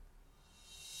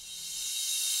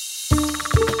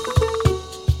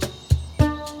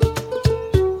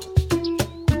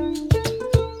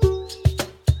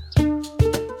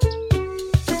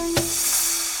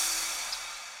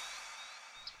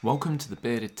Welcome to the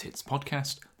Bearded Tits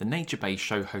podcast, the nature-based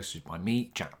show hosted by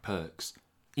me, Jack Perks.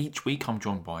 Each week I'm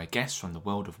joined by a guest from the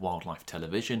world of wildlife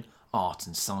television, art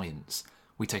and science.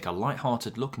 We take a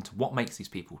light-hearted look into what makes these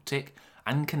people tick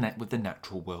and connect with the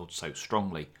natural world so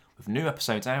strongly, with new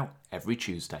episodes out every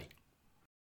Tuesday.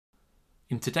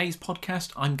 In today's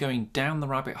podcast, I'm going down the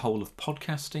rabbit hole of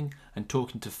podcasting and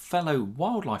talking to fellow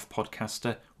wildlife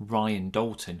podcaster Ryan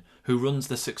Dalton, who runs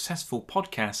the successful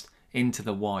podcast Into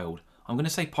the Wild. I'm going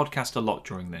to say podcast a lot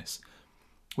during this.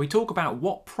 We talk about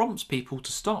what prompts people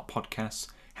to start podcasts,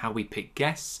 how we pick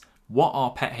guests, what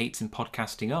our pet hates in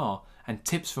podcasting are, and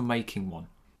tips for making one.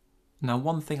 Now,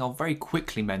 one thing I'll very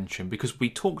quickly mention, because we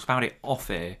talked about it off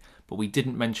air, but we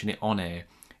didn't mention it on air,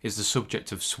 is the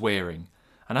subject of swearing.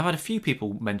 And I've had a few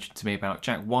people mention to me about,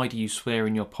 Jack, why do you swear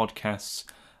in your podcasts?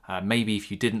 Maybe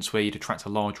if you didn't swear, you'd attract a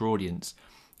larger audience.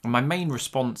 And my main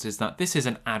response is that this is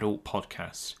an adult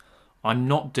podcast. I'm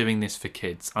not doing this for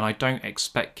kids, and I don't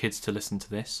expect kids to listen to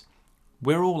this.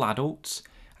 We're all adults,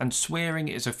 and swearing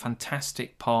is a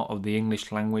fantastic part of the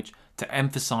English language to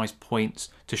emphasise points,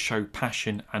 to show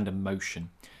passion and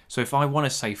emotion. So if I want to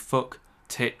say fuck,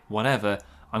 tit, whatever,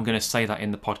 I'm going to say that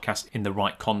in the podcast in the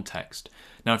right context.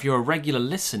 Now, if you're a regular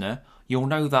listener, you'll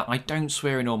know that I don't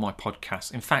swear in all my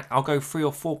podcasts. In fact, I'll go 3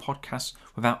 or 4 podcasts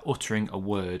without uttering a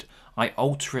word. I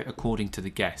alter it according to the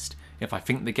guest. If I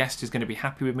think the guest is going to be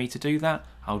happy with me to do that,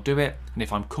 I'll do it. And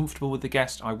if I'm comfortable with the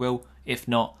guest, I will. If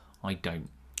not, I don't.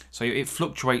 So it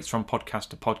fluctuates from podcast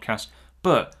to podcast,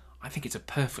 but I think it's a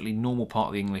perfectly normal part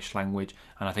of the English language.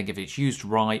 And I think if it's used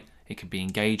right, it can be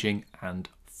engaging and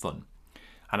fun.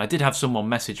 And I did have someone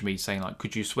message me saying, like,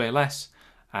 could you swear less?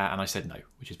 And I said no,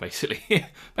 which is basically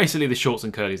the shorts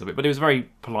and curlies of it. But it was a very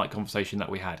polite conversation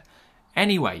that we had.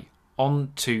 Anyway,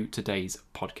 on to today's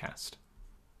podcast.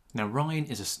 Now, Ryan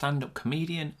is a stand-up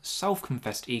comedian,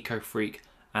 self-confessed eco-freak,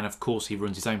 and of course he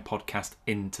runs his own podcast,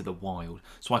 Into the Wild.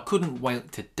 So I couldn't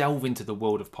wait to delve into the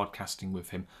world of podcasting with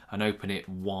him and open it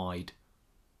wide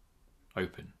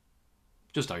open.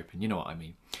 Just open, you know what I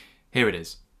mean. Here it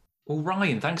is. Well,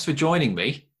 Ryan, thanks for joining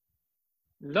me.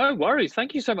 No worries.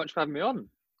 Thank you so much for having me on.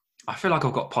 I feel like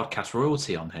I've got podcast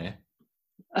royalty on here.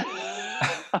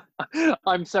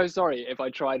 I'm so sorry if I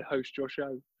try and host your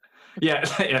show. Yeah,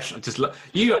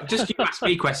 you ask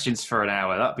me questions for an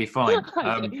hour. That'd be fine.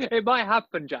 It might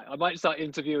happen, Jack. I might start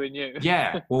interviewing you.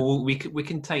 Yeah, well, we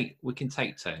can take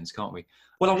turns, can't we?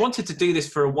 Well, I wanted to do this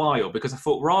for a while because I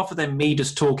thought rather than me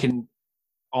just talking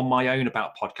on my own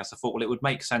about podcasts, I thought, well, it would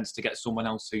make sense to get someone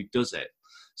else who does it.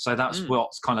 So that's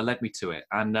what's kind of led me to it.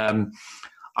 And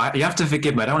you have to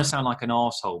forgive me. I don't want to sound like an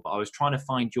arsehole, but I was trying to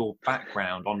find your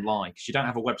background online because you don't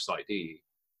have a website, do you?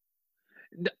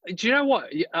 Do you know what?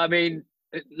 I mean,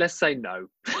 let's say no.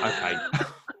 Okay.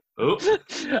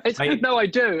 No, I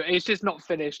do. It's just not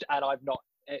finished, and I've not,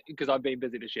 because I've been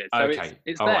busy this year. So okay.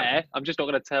 it's there. Right. I'm just not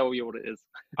going to tell you what it is.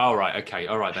 All right. Okay.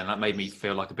 All right then. That made me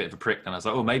feel like a bit of a prick. Then I was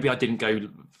like, oh, maybe I didn't go.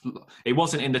 It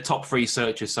wasn't in the top 3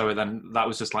 searches, so then that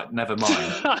was just like, never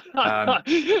mind.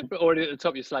 Already at the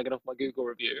top, you're slagging off my Google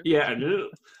review. Yeah.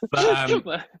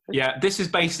 But yeah, this is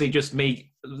basically just me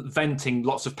venting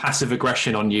lots of passive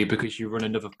aggression on you because you run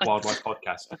another wildlife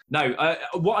podcast. No,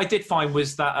 what I did find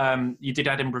was that you did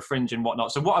Edinburgh Fringe and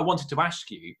whatnot. So what I wanted to ask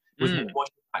you was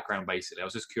what's your background, basically. I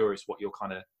was just curious what your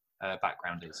kind of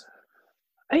background is.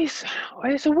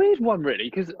 It's a weird one,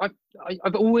 really, because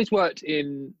I've always worked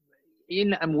in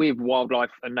and with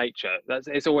wildlife and nature.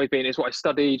 It's always been. It's what I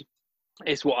studied.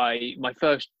 It's what my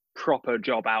first proper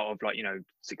job out of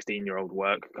 16-year-old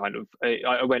work. Kind of.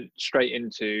 I went straight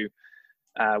into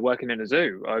working in a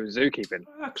zoo. I was zookeeping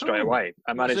straight away.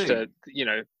 I managed to,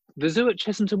 the zoo at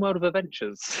Chessington World of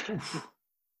Adventures.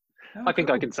 I think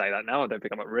I can say that now. I don't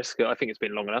think I'm at risk. I think it's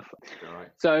been long enough. Right.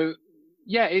 So,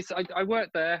 yeah, I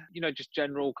worked there, just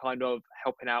general kind of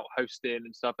helping out, hosting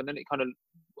and stuff. And then it kind of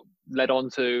led on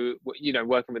to,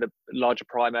 working with the larger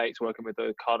primates, working with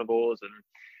the carnivores. And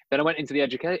then I went into the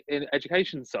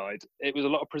education side. It was a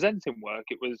lot of presenting work.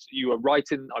 You were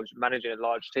writing, I was managing a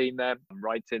large team there,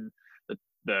 writing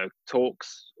the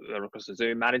talks across the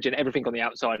zoo, managing everything on the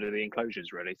outside of the enclosures,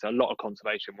 really. So a lot of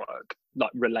conservation work,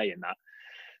 like relaying that.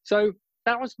 So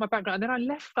that was my background. And then I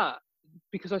left that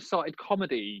because I started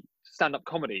stand-up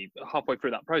comedy halfway through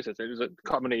that process. It was a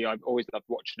comedy I've always loved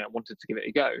watching. I wanted to give it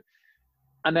a go.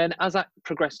 And then as that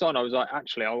progressed on, I was like,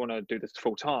 actually, I want to do this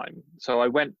full-time. So I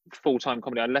went full-time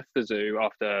comedy. I left the zoo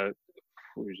after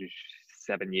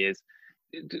 7 years.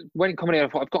 when comedy, I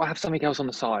thought I've got to have something else on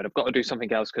the side. I've got to do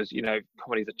something else because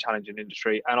comedy is a challenging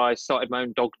industry. And I started my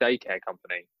own dog daycare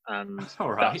company, and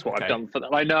All right. that's what I've Okay. done for that.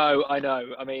 I know.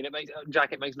 I mean, it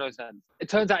makes no sense. It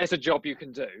turns out it's a job you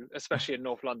can do, especially in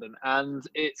North London, and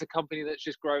it's a company that's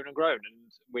just grown and grown.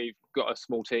 And we've got a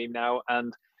small team now,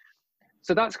 and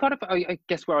so that's kind of, I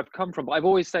guess, where I've come from. But I've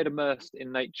always stayed immersed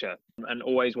in nature and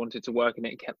always wanted to work in it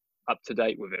and kept up to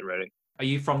date with it, really. Are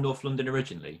you from North London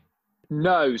originally?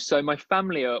 No, so my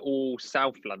family are all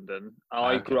South London.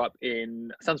 I Okay. grew up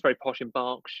sounds very posh in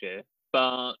Berkshire,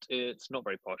 but it's not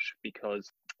very posh because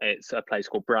it's a place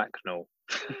called Bracknell.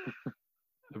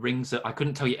 I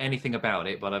couldn't tell you anything about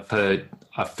it, but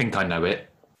I think I know it.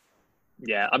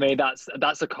 Yeah, I mean that's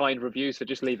a kind review, so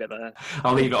just leave it there.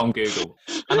 I'll leave it on Google.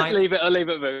 And I'll leave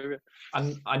it moving.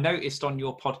 And I noticed on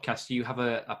your podcast you have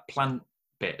a plant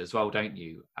bit as well, don't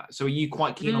you? So are you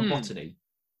quite keen on botany?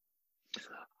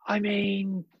 I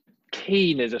mean,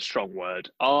 keen is a strong word.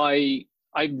 I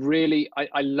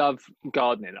love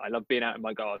gardening. I love being out in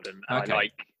my garden. And Okay. I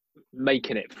like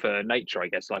making it for nature, I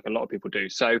guess, like a lot of people do.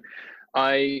 So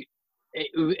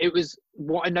it was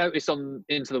what I noticed on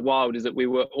Into the Wild is that we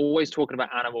were always talking about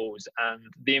animals and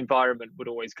the environment would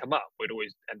always come up. We'd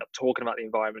always end up talking about the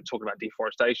environment, talking about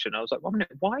deforestation. I was like, well,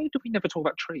 why do we never talk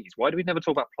about trees? Why do we never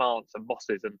talk about plants and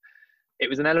mosses? And it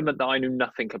was an element that I knew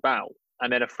nothing about.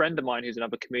 And then a friend of mine who's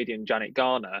another comedian, Janet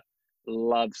Garner,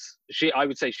 I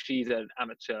would say she's an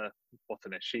amateur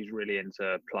botanist. She's really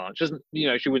into plants. She doesn't,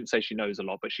 she wouldn't say she knows a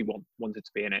lot, but she wanted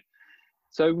to be in it.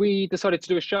 So we decided to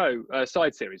do a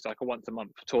side series, like a once a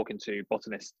month, talking to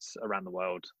botanists around the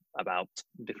world about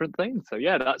different things. So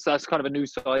yeah, that's kind of a new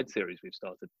side series we've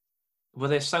started.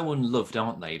 Well, they're so unloved,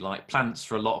 aren't they? Like plants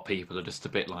for a lot of people are just a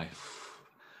bit like,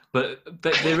 but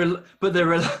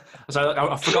they're. So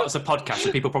I forgot it's a podcast,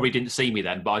 so people probably didn't see me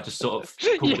then, but I just sort of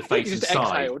pulled the face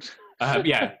inside.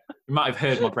 Yeah, you might have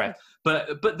heard my breath.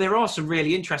 But there are some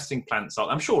really interesting plants.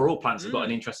 I'm sure all plants have got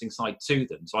an interesting side to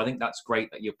them. So I think that's great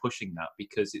that you're pushing that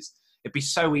because it'd be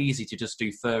so easy to just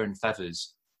do fur and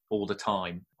feathers all the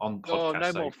time on podcasts.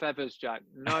 Oh, no more feathers, Jack.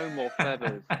 No more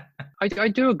feathers. I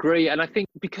do agree. And I think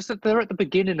because they're at the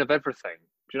beginning of everything.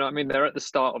 Do you know what I mean? They're at the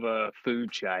start of a food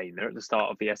chain. They're at the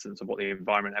start of the essence of what the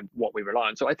environment and what we rely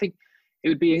on. So I think it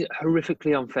would be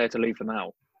horrifically unfair to leave them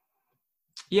out.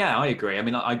 Yeah, I agree. I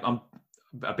mean, I'm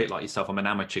a bit like yourself. I'm an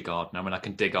amateur gardener. I mean, I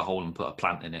can dig a hole and put a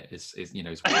plant in it. Is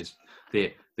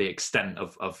the extent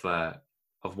of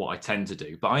what I tend to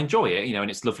do. But I enjoy it, and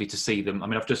it's lovely to see them. I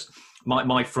mean, I've just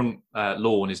my front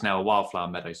lawn is now a wildflower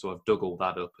meadow, so I've dug all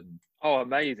that up and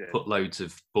amazing, put loads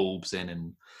of bulbs in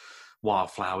and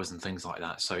wildflowers and things like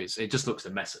that. So it just looks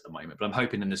a mess at the moment. But I'm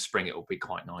hoping in the spring it will be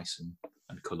quite nice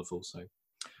and colourful. So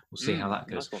we'll see how that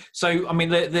goes. Nice. So, I mean,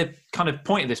 the kind of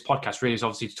point of this podcast really is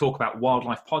obviously to talk about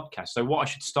wildlife podcasts. So what I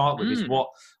should start with is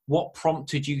what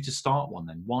prompted you to start one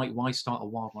then? Why start a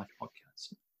wildlife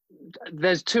podcast?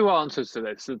 There's two answers to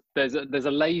this. There's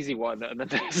a lazy one, and then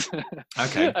there's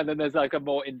okay, and then there's like a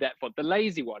more in-depth one. The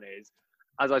lazy one is,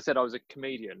 as I said, I was a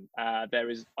comedian. I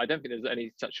don't think there's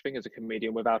any such thing as a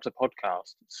comedian without a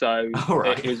podcast. So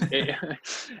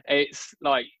it's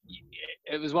like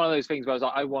it was one of those things where I was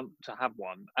like, I want to have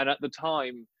one. And at the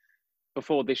time,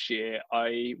 before this year,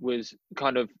 I was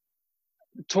kind of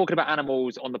talking about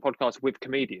animals on the podcast with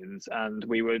comedians, and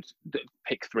we would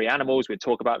pick 3 animals, we'd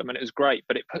talk about them, and it was great.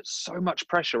 But it put so much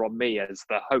pressure on me as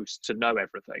the host to know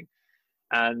everything.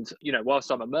 And, whilst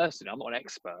I'm immersed in it, I'm not an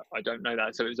expert. I don't know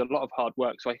that. So it was a lot of hard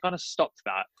work. So I kind of stopped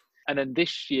that. And then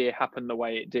this year happened the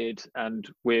way it did. And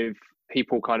with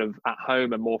people kind of at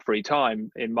home and more free time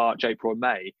in March, April, and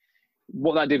May,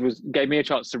 what that did was gave me a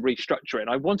chance to restructure it. And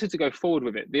I wanted to go forward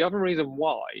with it. The other reason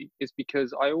why is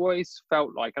because I always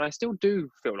felt like, and I still do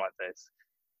feel like this,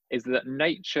 is that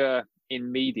nature in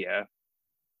media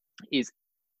is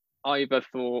either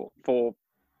for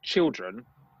children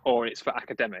or it's for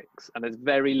academics, and there's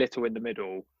very little in the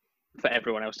middle for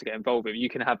everyone else to get involved with. You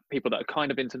can have people that are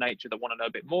kind of into nature that want to know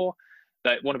a bit more,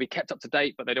 that want to be kept up to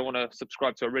date, but they don't want to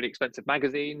subscribe to a really expensive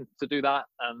magazine to do that.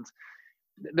 And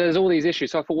there's all these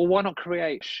issues. So I thought, well, why not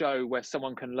create a show where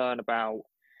someone can learn about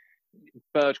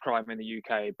bird crime in the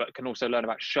UK, but can also learn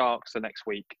about sharks the next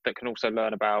week, that can also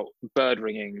learn about bird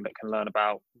ringing, that can learn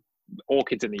about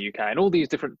orchids in the UK, and all these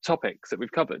different topics that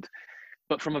we've covered,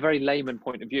 but from a very layman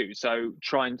point of view. So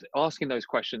asking those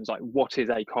questions like, what is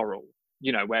a coral?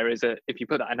 Whereas if you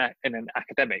put that in an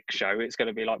academic show, it's going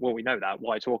to be like, well, we know that,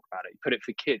 why talk about it? You put it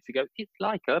for kids, you go, it's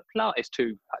like a plant. It's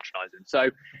too patronizing. So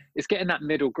it's getting that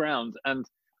middle ground. And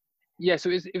yeah,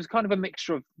 so it was kind of a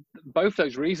mixture of both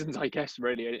those reasons, I guess,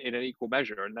 really in an equal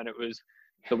measure. And then it was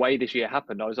the way this year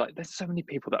happened. I was like, there's so many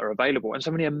people that are available and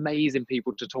so many amazing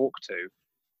people to talk to,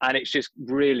 and it's just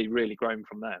really, really grown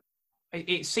from there.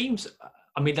 It seems.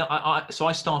 I mean, so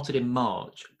I started in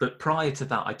March, but prior to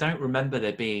that, I don't remember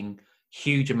there being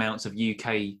huge amounts of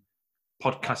UK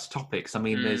podcast topics. I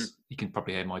mean, you can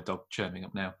probably hear my dog chirming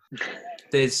up now.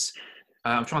 There's.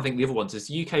 I'm trying to think of the other ones. There's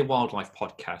the UK Wildlife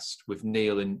Podcast with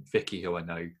Neil and Vicky, who I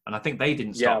know, and I think they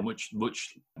didn't start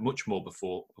much more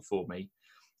before me.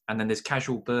 And then there's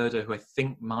Casual Birder, who I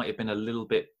think might have been a little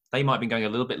bit. They might have been going a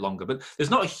little bit longer, but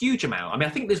there's not a huge amount. I mean,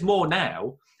 I think there's more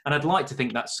now, and I'd like to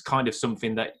think that's kind of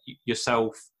something that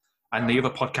yourself and the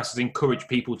other podcasters encourage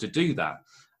people to do that.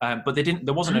 But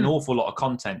there wasn't an awful lot of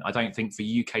content, I don't think, for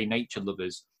UK nature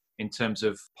lovers in terms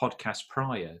of podcasts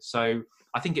prior. So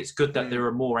I think it's good that there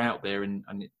are more out there and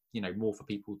more for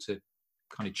people to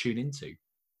kind of tune into.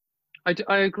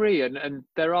 I agree, and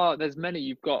there's many.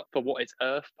 You've got For What It's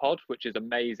Earth Pod, which is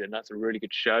amazing. That's a really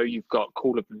good show. You've got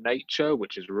Call of Nature,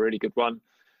 which is a really good one.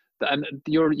 And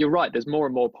you're right. There's more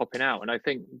and more popping out, and I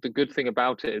think the good thing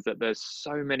about it is that there's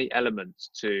so many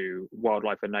elements to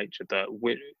wildlife and nature that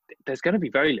there's going to be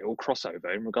very little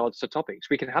crossover in regards to topics.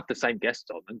 We can have the same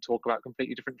guests on and talk about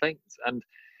completely different things, and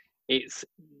it's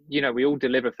we all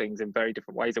deliver things in very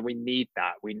different ways, and we need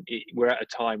that. We're at a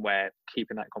time where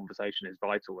keeping that conversation is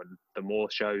vital, and the more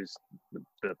shows,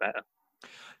 the better.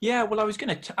 Yeah, well, I was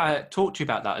going to talk to you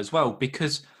about that as well,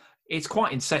 because it's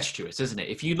quite incestuous, isn't it?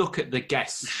 If you look at the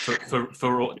guests for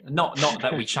not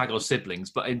that we shag our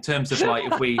siblings, but in terms of like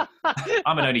if we,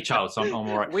 I'm an only child, so I'm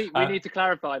all right. We need to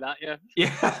clarify that, yeah.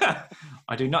 Yeah,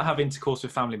 I do not have intercourse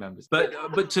with family members,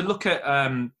 but to look at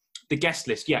the guest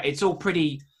list, yeah, it's all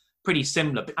pretty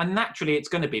similar, and naturally it's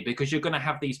going to be, because you're going to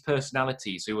have these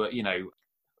personalities who are,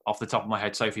 off the top of my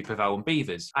head, Sophie Pavel and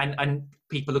Beavers, and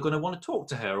people are going to want to talk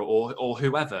to her or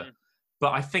whoever.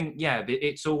 But I think, yeah,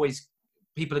 it's always,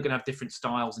 people are going to have different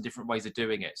styles and different ways of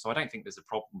doing it. So I don't think there's a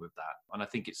problem with that. And I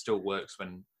think it still works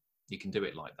when you can do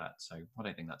it like that. So I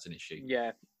don't think that's an issue.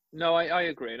 Yeah. No, I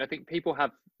agree. And I think people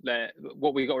have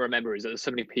what we got to remember is that there's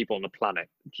so many people on the planet.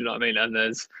 Do you know what I mean? And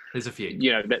there's a few.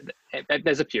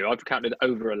 There's a few. I've counted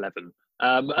over 11.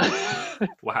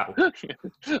 Wow.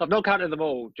 I've not counted them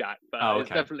all, Jack, but okay. It's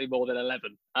definitely more than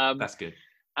 11. That's good.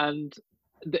 And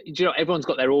everyone's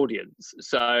got their audience,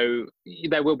 so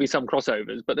there will be some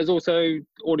crossovers, but there's also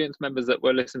audience members that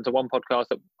will listen to one podcast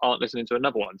that aren't listening to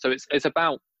another one. So it's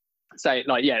about saying,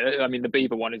 like, I mean, the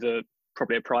Beaver one is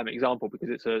probably a prime example, because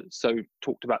it's a so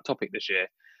talked about topic this year,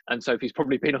 and Sophie's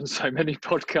probably been on so many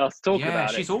podcasts talking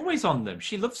about it. Yeah, she's always on them.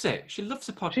 She loves it. She loves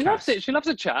a podcast. She loves it. She loves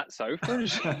a chat, Soph.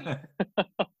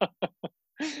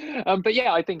 But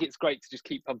yeah, I think it's great to just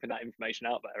keep pumping that information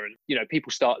out there, and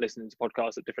people start listening to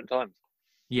podcasts at different times.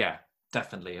 Yeah,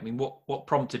 definitely. I mean, what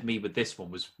prompted me with this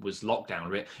one was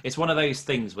lockdown. It's one of those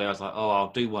things where I was like, oh,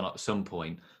 I'll do one at some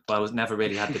point, but I never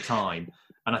really had the time.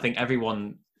 And I think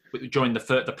everyone during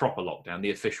the proper lockdown,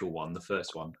 the official one, the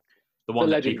first one, the one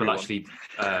that people actually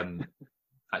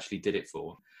did it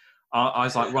for. I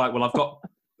was like, right, well,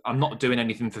 I'm not doing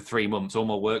anything for 3 months. All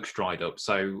my work's dried up,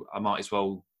 so I might as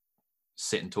well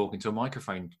sit and talk into a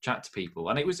microphone, chat to people.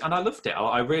 And I loved it.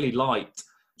 I really liked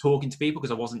talking to people,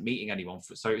 because I wasn't meeting anyone.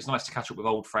 So it was nice to catch up with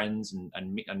old friends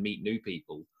and meet new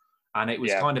people. And it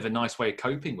was kind of a nice way of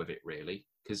coping with it, really,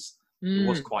 because it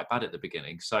was quite bad at the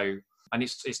beginning. So, and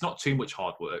it's not too much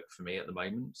hard work for me at the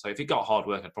moment. So if it got hard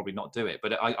work, I'd probably not do it.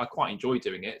 But I quite enjoy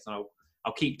doing it. So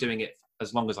I'll keep doing it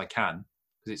as long as I can,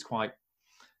 because it's quite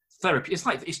therapy.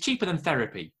 It's cheaper than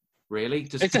therapy, really.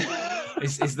 Just is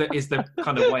the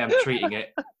kind of way I'm treating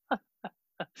it.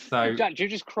 So Jack, you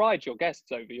just cried your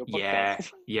guests over your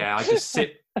podcast. Yeah. I just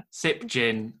sip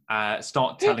gin,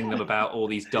 start telling them about all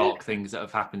these dark things that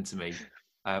have happened to me.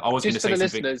 I was going to say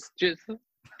something. Listeners,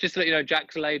 just to let you know,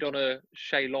 Jack's laid on a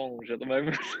chaise lounge at the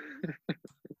moment.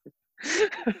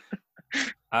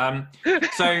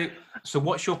 So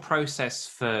what's your process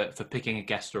for picking a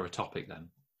guest or a topic then?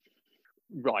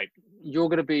 Right, you're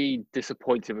going to be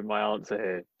disappointed with my answer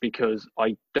here, because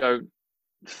I don't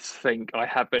think I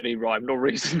have any rhyme or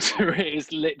reason to it.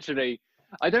 It's literally,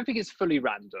 I don't think it's fully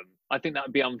random. I think that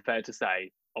would be unfair to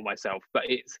say on myself, but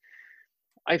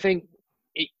I think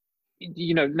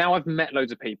now I've met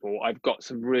loads of people. I've got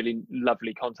some really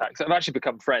lovely contacts. I've actually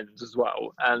become friends as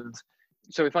well. And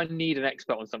so if I need an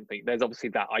expert on something, there's obviously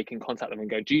that I can contact them and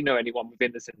go, do you know anyone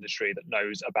within this industry that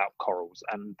knows about corals?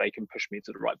 And they can push me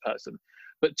to the right person.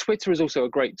 But Twitter is also a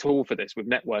great tool for this with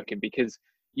networking, because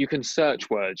you can search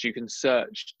words, you can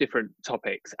search different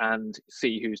topics and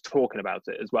see who's talking about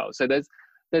it as well. So there's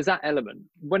there's that element.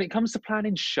 When it comes to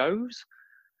planning shows,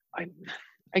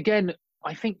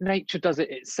 I think nature does it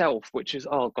itself, which is,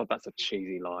 oh God, that's a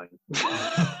cheesy line.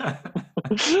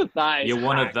 That is You're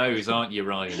one of hack. those, aren't you,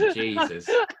 Ryan? Jesus.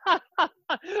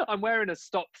 I'm wearing a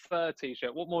Stop Fur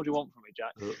t-shirt. What more do you want from me,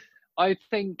 Jack? I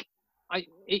think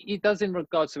it does in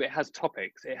regards to, it has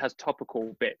topics. It has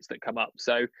topical bits that come up.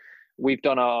 So we've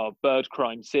done our bird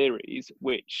crime series,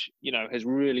 which, you know, has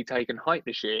really taken height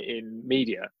this year in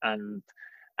media and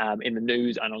in the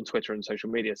news and on Twitter and social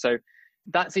media. So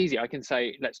that's easy. I can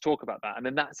say, let's talk about that. And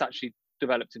then that's actually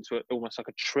developed into almost like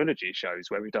a trilogy of shows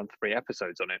where we've done 3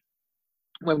 episodes on it.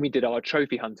 When we did our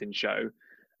trophy hunting show,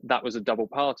 that was a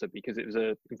double-parter because it was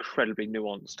an incredibly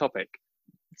nuanced topic.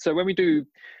 So when we do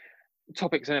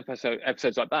topics and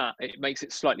episodes like that, it makes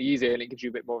it slightly easier and it gives you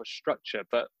a bit more of a structure.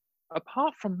 But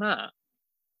apart from that,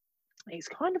 it's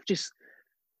kind of just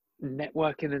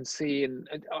networking and seeing.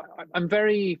 I'm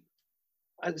very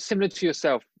similar to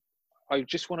yourself. I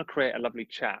just want to create a lovely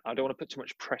chat. I don't want to put too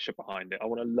much pressure behind it. I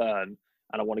want to learn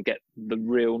and I want to get the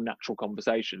real natural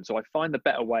conversation. So I find the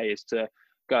better way is to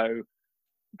go,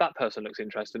 that person looks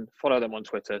interesting, follow them on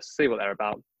Twitter, see what they're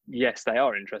about. Yes, they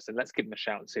are interested. Let's give them a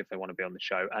shout and see if they want to be on the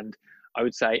show. And I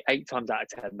would say 8 times out of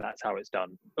 10, that's how it's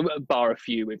done. Bar a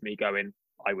few with me going,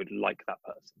 I would like that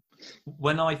person.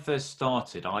 When I first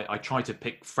started, I tried to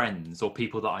pick friends or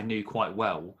people that I knew quite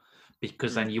well,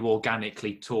 because then you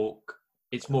organically talk.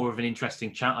 It's more of an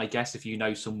interesting chat, I guess. If you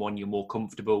know someone, you're more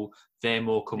comfortable, they're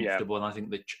more comfortable. Yeah. And I think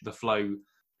the flow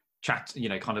chat, you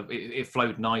know, kind of, it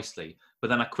flowed nicely. But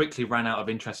then I quickly ran out of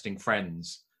interesting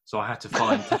friends. So I had to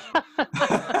find,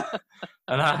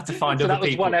 and I had to find other people. So that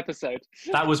was one episode.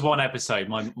 That was one episode,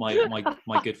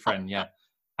 my good friend, yeah.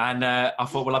 And I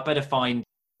thought, well, I better find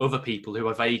other people who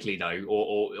I vaguely know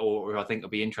or I think will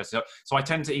be interesting. So I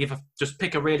tend to either just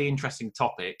pick a really interesting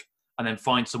topic and then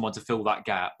find someone to fill that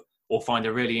gap, or find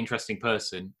a really interesting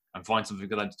person and find something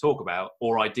for them to talk about,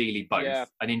 or ideally both,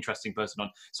 an interesting person on.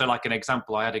 So like an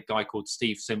example, I had a guy called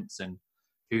Steve Simpson,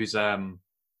 who's,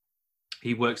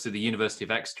 he works at the University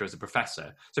of Exeter as a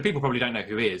professor. So people probably don't know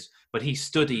who he is, but he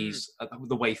studies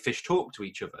the way fish talk to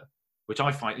each other, which I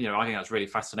find, you know, I think that's really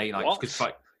fascinating. Like,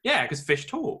 because fish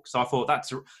talk. So I thought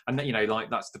and you know,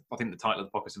 like I think the title of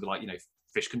the podcast would be like, you know,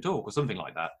 fish can talk or something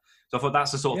like that. So I thought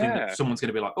that's the sort of thing that someone's going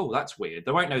to be like, oh, that's weird.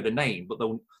 They won't know the name, but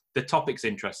the topic's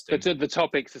interesting. But the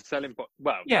topic's a selling point.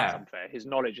 Well, that's unfair. His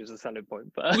knowledge is a selling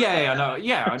point. But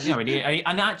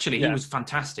and actually, he was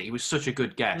fantastic. He was such a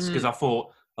good guest, because I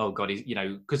thought, oh God, he's, you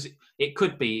know, because he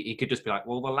could just be like,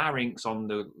 well, the larynx on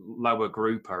the lower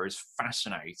grouper is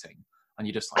fascinating, and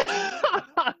you're just like,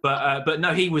 but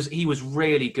no, he was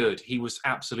really good. He was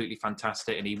absolutely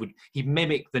fantastic, and he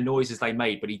mimicked the noises they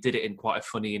made, but he did it in quite a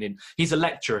funny and he's a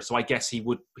lecturer, so I guess he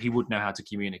would know how to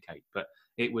communicate. But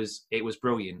it was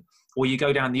brilliant. Or you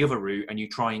go down the other route and you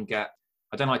try and get,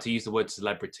 I don't like to use the word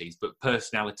celebrities, but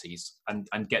personalities,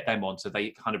 and get them on, so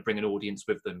they kind of bring an audience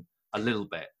with them a little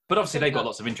bit. But obviously they've got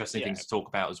lots of interesting things to talk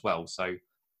about as well. So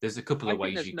there's a couple of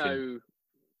ways you can.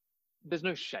 There's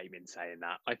no shame in saying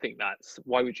that. I think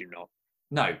why would you not?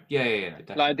 No, yeah.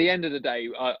 Like at the end of the day,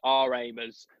 our aim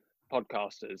as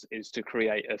podcasters is to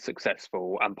create a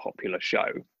successful and popular show,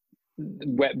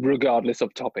 regardless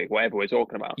of topic, whatever we're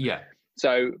talking about. Yeah.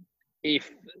 So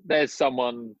if there's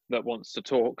someone that wants to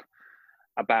talk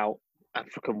about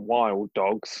African wild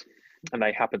dogs and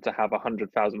they happen to have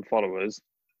 100,000 followers,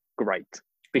 great,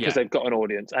 because they've got an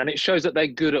audience, and it shows that they're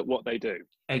good at what they do.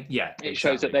 It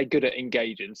shows that they're good at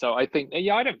engaging. So I think, I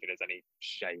don't think there's any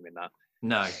shame in that.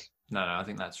 No, I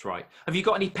think that's right. Have you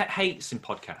got any pet hates in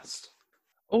podcast?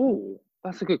 Oh,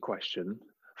 that's a good question.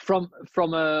 From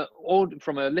a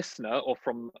listener or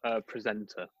from a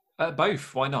presenter?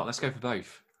 Both. Why not? Let's go for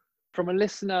both. From a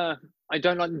listener, I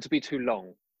don't like them to be too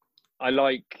long. I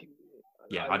like.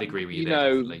 Yeah, I'd agree with you there,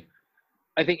 definitely.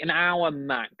 I think an hour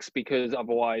max, because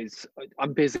otherwise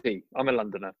I'm busy. I'm a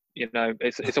Londoner, you know.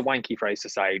 It's a wanky phrase to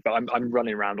say, but I'm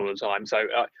running around all the time. So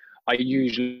I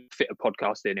usually fit a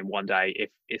podcast in one day if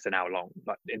it's an hour long,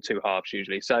 like in 2 halves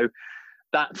usually. So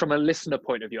that, from a listener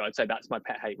point of view, I'd say that's my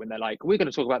pet hate, when they're like, we're going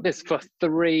to talk about this for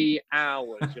 3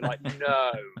 hours. You're like,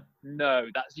 no,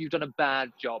 you've done a bad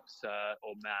job, sir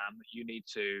or ma'am. You need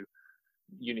to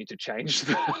change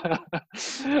that.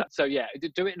 So yeah,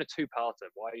 do it in a 2-parter.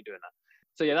 Why are you doing that?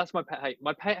 So yeah, that's my pet hate.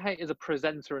 My pet hate is a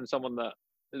presenter and someone that,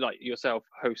 like yourself,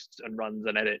 hosts and runs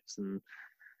and edits and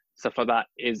stuff like that.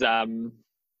 Is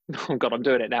oh God, I'm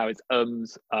doing it now. It's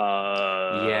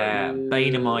yeah,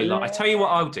 bane of my life. I tell you what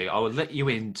I'll do. I will let you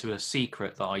into a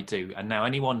secret that I do, and now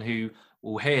anyone who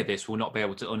will hear this will not be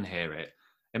able to unhear it.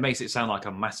 It makes it sound like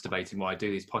I'm masturbating while I do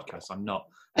these podcasts. I'm not.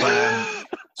 But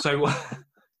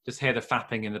Just hear the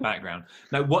fapping in the background.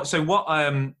 No,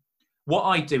 what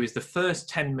I do is the first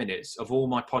 10 minutes of all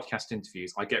my podcast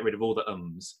interviews, I get rid of all the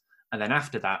ums. And then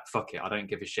after that, fuck it, I don't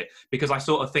give a shit. Because I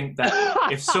sort of think that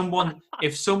if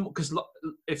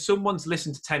someone's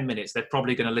listened to 10 minutes, they're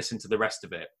probably going to listen to the rest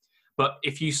of it. But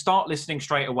if you start listening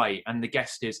straight away and the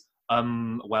guest is,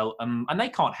 and they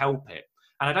can't help it.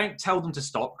 And I don't tell them to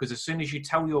stop, because as soon as you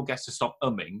tell your guest to stop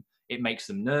umming, it makes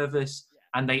them nervous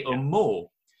and they more.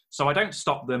 So I don't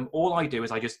stop them. All I do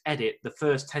is I just edit the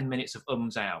first 10 minutes of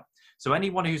ums out. So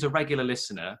anyone who's a regular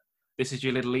listener, this is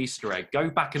your little Easter egg. Go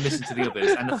back and listen to the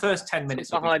others. And the first 10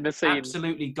 minutes will be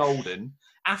absolutely golden.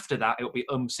 After that, it'll be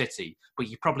City. But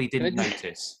you probably didn't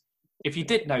notice. If you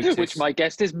did notice... Which my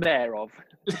guest is mayor of.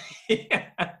 Yeah.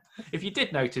 If you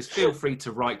did notice, feel free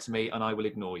to write to me and I will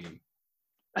ignore you.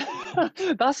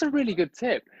 That's a really good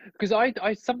tip. Because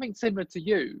I something similar to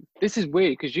you. This is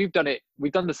weird because you've done it.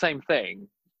 We've done the same thing,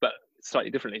 but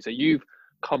slightly differently. So you've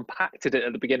compacted it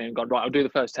at the beginning and gone, right, I'll do the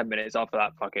first 10 minutes. After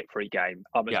that, fuck it, free game.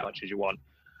 As much as you want.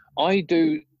 I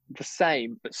do the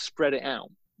same, but spread it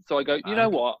out. So I go, you know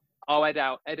what? I'll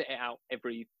edit it out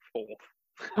every fourth.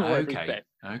 Or every fifth.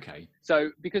 Okay.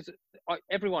 So because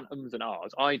everyone ums and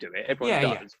ahs, I do it. Everyone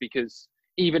does because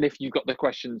even if you've got the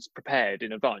questions prepared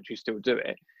in advance, you still do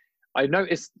it. I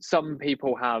noticed some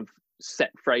people have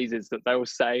set phrases that they will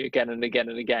say again and again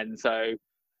and again. So,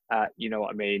 you know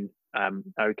what I mean?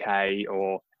 Okay,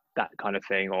 or that kind of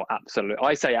thing, or absolute.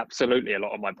 I say absolutely a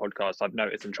lot on my podcast. I've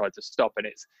noticed and tried to stop, and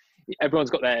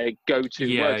everyone's got their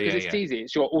go-to words because it's easy.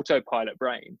 It's your autopilot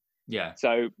brain. Yeah.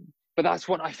 So, but that's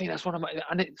one of my,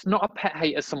 and it's not a pet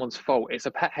hate as someone's fault. It's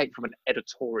a pet hate from an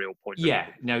editorial point of view. Yeah,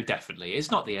 no, definitely.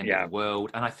 It's not the end of the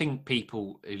world. And I think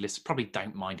people who listen probably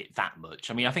don't mind it that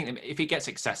much. I mean, I think if it gets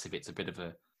excessive, it's a bit of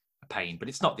a pain, but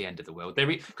it's not the end of the world.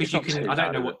 Because you can, I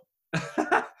don't know what,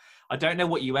 I don't know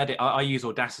what you edit. I use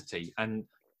Audacity and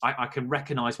I can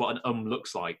recognise what an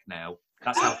looks like now.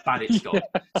 That's how bad it's got.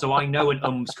 So I know an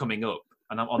um's coming up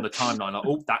and I'm on the timeline like,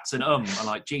 oh, that's an I'm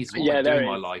like, geez, what am I doing in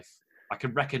my life? I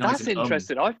can recognise That's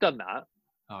interesting. I've done that.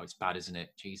 Oh, it's bad, isn't it?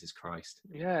 Jesus Christ.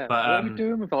 Yeah. But, what are we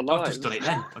doing with our lives? I've just done it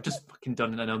then. I've just fucking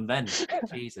done an then.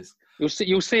 Jesus.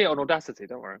 You'll see it on Audacity,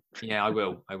 don't worry. Yeah, I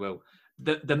will.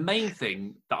 The main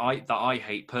thing that I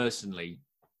hate personally,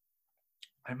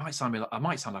 I might sound a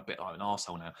bit like an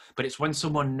arsehole now, but it's when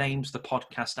someone names the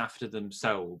podcast after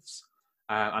themselves.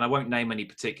 And I won't name any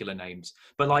particular names,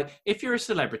 but like if you're a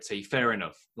celebrity, fair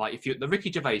enough. Like if you're the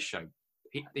Ricky Gervais show,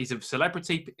 he's a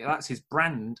celebrity, that's his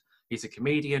brand, he's a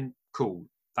comedian, cool,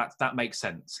 that makes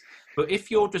sense. But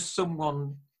if you're just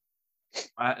someone,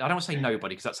 I don't want to say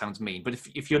nobody because that sounds mean, but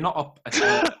if you're not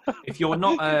if you're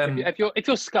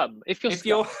scum,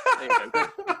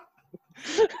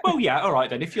 well, yeah, all right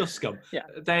then. If you're scum,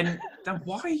 then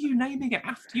why are you naming it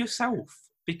after yourself?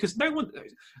 Because no one,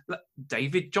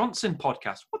 David Johnson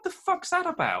podcast, what the fuck's that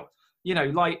about? You know,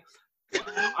 like.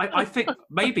 I think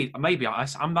maybe I'm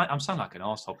sounding like an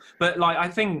arsehole, but like I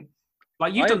think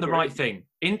like you've done the right thing.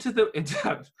 Into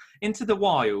the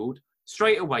wild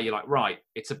straight away. You're like, right,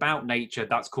 it's about nature.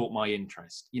 That's caught my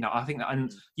interest. You know, I think that,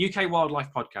 and UK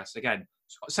Wildlife Podcast again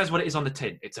says what it is on the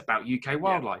tin. It's about UK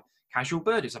wildlife. Casual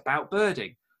Bird. It's about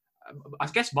birding. I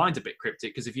guess mine's a bit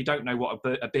cryptic because if you don't know what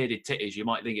a bearded tit is, you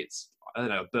might think it's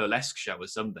a burlesque show or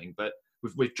something. But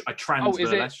with a trans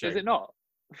burlesque show, is it not?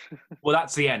 Well,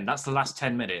 that's the end. That's the last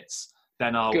 10 minutes.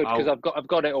 Then I'll good because I've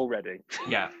got it already.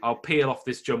 Yeah, I'll peel off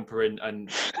this jumper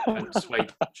and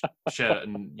suede shirt,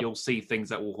 and you'll see things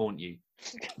that will haunt you.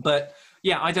 But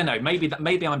yeah, I don't know.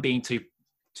 Maybe I'm being too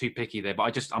picky there.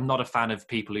 But I'm not a fan of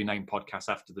people who name podcasts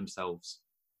after themselves.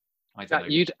 I don't know.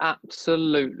 You'd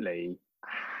absolutely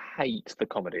hate the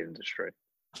comedy industry.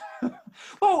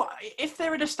 Well, if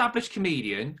they're an established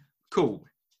comedian, cool.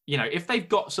 You know, if they've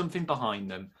got something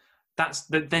behind them. That's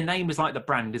their name is like the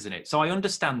brand, isn't it? So I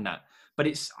understand that, but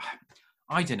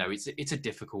I don't know. It's a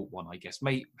difficult one, I guess.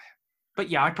 But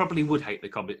yeah, I probably would hate the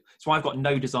comedy. So I've got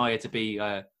no desire to be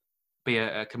a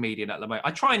comedian at the moment.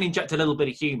 I try and inject a little bit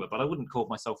of humour, but I wouldn't call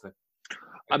myself a.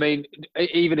 I mean,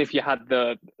 even if you had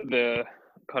the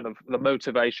kind of the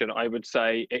motivation, I would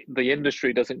say the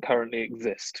industry doesn't currently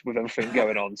exist with everything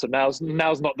going on. So now's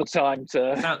not the time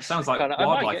to. Sounds like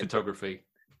wildlife photography.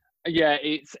 Yeah,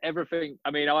 it's everything.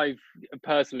 I mean, I've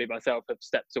personally myself have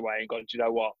stepped away and gone, do you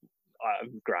know what?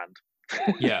 I'm grand.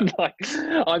 Yeah. Like,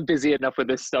 I'm busy enough with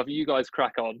this stuff. You guys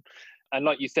crack on. And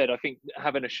like you said, I think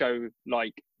having a show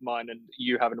like mine and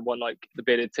you having one like the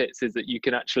Bearded Tits is that you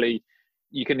can actually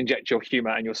you can inject your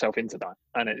humor and yourself into that,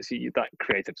 and it's that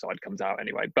creative side comes out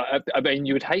anyway. But I mean,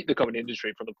 you would hate the comedy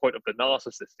industry from the point of the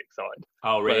narcissistic side.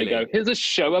 Oh, Where they really? go, here's a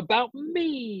show about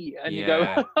me, and you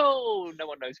go, oh, no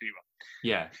one knows who you are.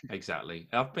 Yeah, exactly.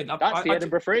 That's the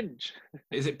Edinburgh Fringe.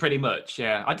 Is it pretty much?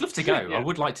 Yeah, I'd love to go. Yeah. I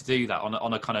would like to do that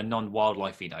on a kind of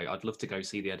non-wildlifey note. I'd love to go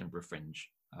see the Edinburgh Fringe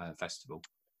Festival.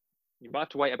 You might have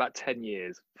to wait about 10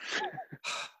 years.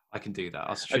 I can do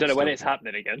that. I don't know when it's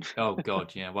happening again. Oh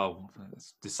God, yeah. Well,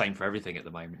 it's the same for everything at the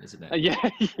moment, isn't it?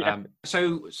 Yeah.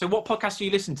 So what podcasts do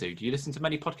you listen to? Do you listen to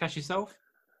many podcasts yourself?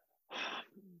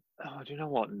 Oh, do you know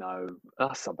what? No,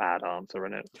 that's a bad answer,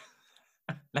 isn't it?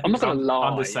 No, I'm not gonna lie.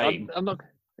 I'm the same. I'm not.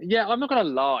 Yeah, I'm not gonna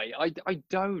lie. I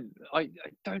don't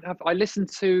have. I listen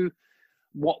to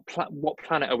what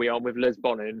planet are we on with Liz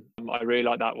Bonin. I really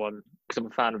like that one because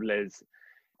I'm a fan of Liz.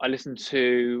 I listen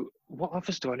to what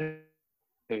others do I listen to?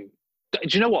 Do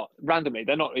you know what? Randomly,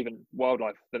 they're not even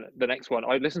wildlife. The next one,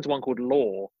 I listen to one called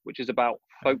Lore, which is about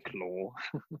folklore.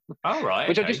 Oh, right.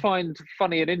 Which I just find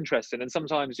funny and interesting. And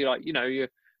sometimes you're like, you're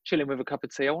chilling with a cup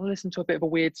of tea. I want to listen to a bit of a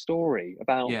weird story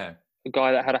about a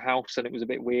guy that had a house and it was a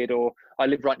bit weird. Or I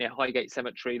live right near Highgate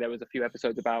Cemetery. There was a few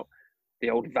episodes about the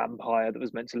old vampire that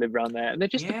was meant to live around there, and they're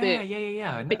just a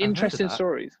bit interesting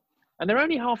stories. And they're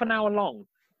only half an hour long,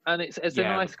 and it's a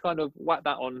nice kind of whack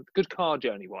that on. Good car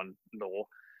journey one, Lore.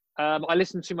 I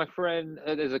listen to my friend.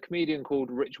 There's a comedian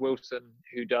called Rich Wilson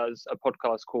who does a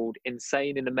podcast called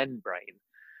Insane in the Men Brain,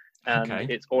 and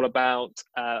it's all about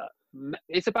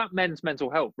men's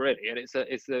mental health, really. And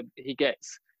he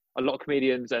gets a lot of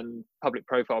comedians and public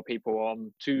profile people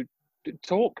on to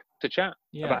chat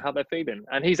about how they're feeling.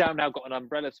 And he's now got an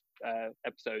umbrella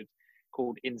episode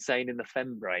called Insane in the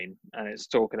Fem Brain, and it's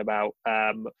talking about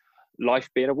life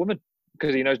being a woman,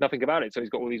 because he knows nothing about it. So he's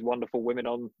got all these wonderful women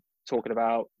on talking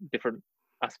about different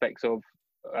aspects of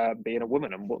being a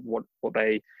woman and what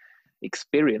they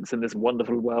experience in this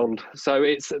wonderful world. So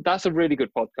that's a really good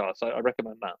podcast. I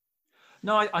recommend that.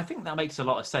 No, I think that makes a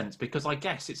lot of sense, because I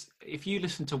guess if you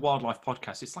listen to wildlife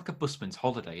podcasts, it's like a busman's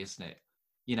holiday, isn't it?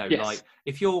 Like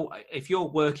if you're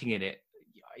working in it,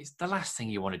 it's the last thing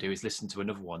you want to do is listen to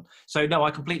another one. So no,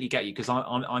 I completely get you, because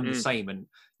I'm the same, and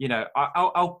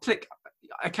I'll click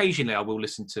occasionally. I will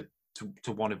listen to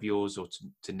one of yours or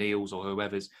to Neil's or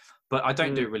whoever's, but I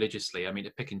don't do it religiously. I mean,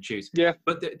 to pick and choose. Yeah.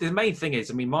 But the main thing is,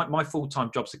 I mean, my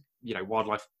full-time job's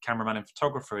wildlife cameraman and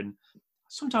photographer, and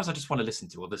sometimes I just want to listen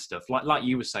to other stuff, like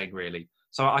you were saying, really.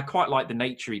 So I quite like the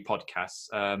naturey podcasts.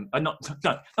 No,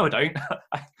 I don't.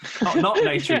 not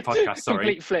naturey podcasts.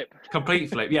 Sorry. Complete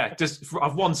flip. Yeah, just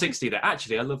I've 160 there.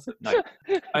 Actually, I love no.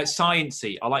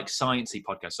 Sciencey. I like sciencey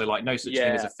podcasts. So like No Such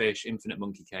Thing as a Fish, Infinite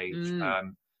Monkey Cage,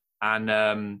 and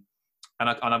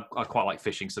I quite like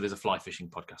fishing. So there's a fly fishing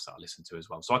podcast that I listen to as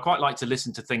well. So I quite like to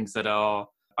listen to things that are,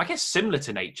 I guess, similar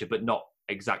to nature, but not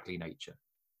exactly nature.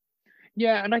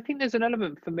 Yeah, and I think there's an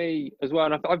element for me as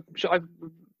well, and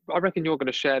I reckon you're going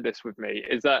to share this with me,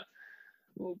 is that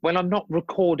when I'm not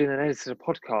recording and editing a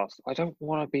podcast, I don't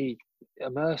want to be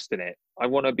immersed in it. I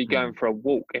want to be going for a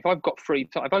walk. If I've got free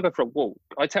time, if I go for a walk,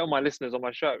 I tell my listeners on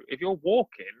my show, if you're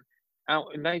walking out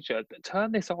in nature,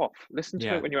 turn this off. Listen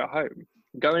to it when you're at home.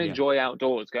 Go and enjoy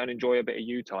outdoors. Go and enjoy a bit of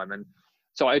you time. And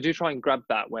so I do try and grab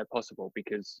that where possible,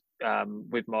 because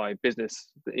with my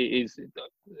business, it is,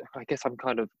 I guess I'm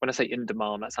kind of, when I say in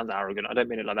demand, that sounds arrogant. I don't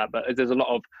mean it like that, but there's a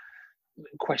lot of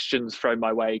questions thrown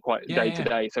my way quite day to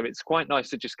day. So it's quite nice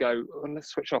to just go, let's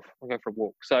switch off and go for a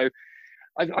walk. So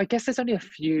I guess there's only a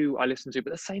few I listen to,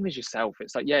 but the same as yourself.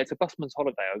 It's like, it's a busman's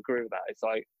holiday. I agree with that. It's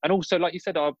like, and also, like you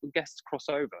said, our guests cross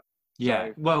over. Yeah.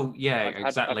 So well,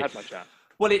 exactly. I've had my chat.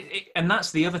 Well, and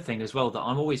that's the other thing as well, that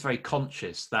I'm always very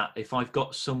conscious that if I've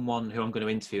got someone who I'm going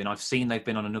to interview and I've seen they've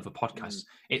been on another podcast,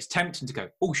 it's tempting to go,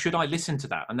 oh, should I listen to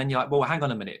that? And then you're like, well, hang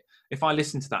on a minute. If I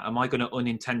listen to that, am I going to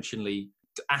unintentionally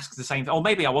ask the same thing? Or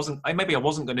maybe I wasn't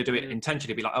going to do it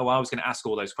intentionally, be like, oh, I was going to ask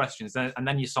all those questions. And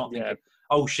then you start thinking,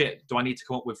 oh shit, do I need to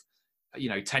come up with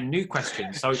 10 new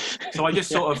questions? So I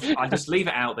just I just leave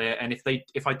it out there. And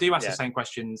if I do ask the same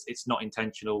questions, it's not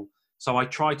intentional. So I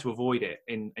try to avoid it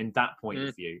in that point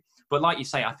of view. But like you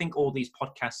say, I think all these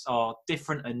podcasts are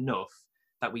different enough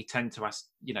that we tend to ask,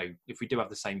 if we do have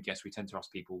the same guests, we tend to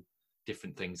ask people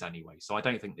different things anyway. So I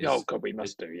don't think we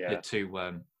must do,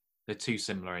 they're too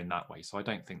similar in that way. So I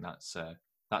don't think that's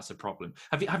a problem.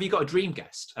 Have you got a dream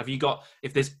guest?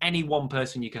 If there's any one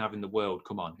person you can have in the world,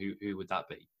 come on, who would that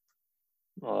be?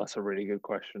 Oh, that's a really good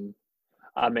question.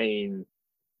 I mean,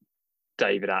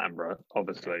 David Attenborough,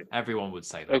 obviously. Everyone would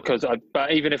say that. Because,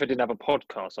 but even if I didn't have a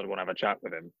podcast, I'd want to have a chat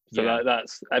with him. So Yeah.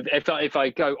 that's if I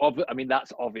go, I mean,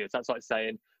 that's obvious. That's like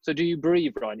saying, so do you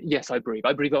breathe, Ryan? Yes, I breathe.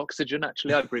 I breathe oxygen.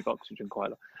 Actually, I breathe oxygen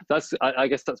quite a lot. I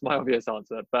guess that's my obvious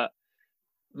answer. But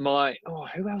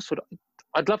who else would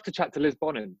I'd love to chat to Liz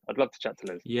Bonin. I'd love to chat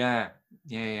to Liz. Yeah.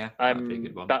 That'd be a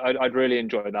good one. I'd really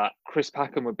enjoy that. Chris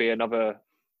Packham would be another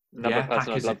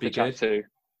person I'd love to chat to.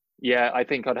 Yeah, I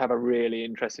think I'd have a really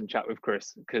interesting chat with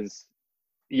Chris because,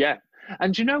 yeah.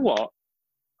 And do you know what?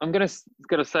 I'm gonna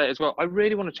say it as well. I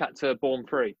really want to chat to Born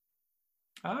Free.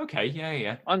 Oh, okay,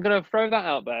 yeah. I'm gonna throw that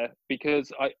out there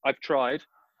because I've tried,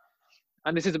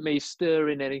 and this isn't me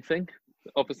stirring anything.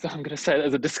 Obviously, I'm gonna say that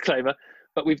as a disclaimer.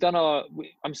 But we've done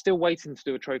I'm still waiting to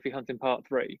do a trophy hunting part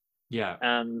 3. Yeah.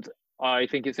 And I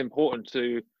think it's important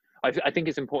to. I think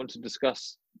it's important to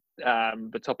discuss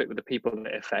the topic with the people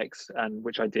that it affects, and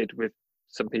which I did with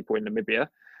some people in Namibia.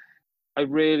 I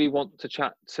really want to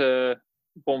chat to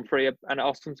Born Free and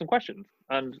ask them some questions,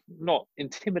 and not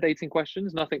intimidating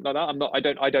questions, nothing like that.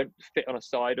 I don't fit on a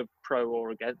side of pro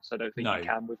or against. I don't think you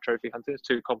can with trophy hunting. It's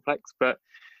too complex. But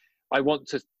I want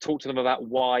to talk to them about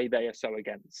why they are so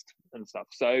against and stuff.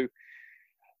 So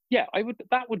yeah,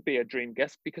 that would be a dream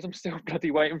guest because I'm still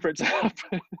bloody waiting for it to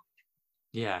happen.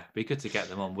 Yeah, be good to get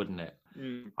them on, wouldn't it?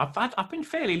 Mm. I've been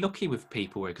fairly lucky with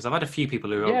people because I've had a few people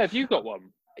who. Yeah, have you got one?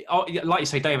 Oh, like you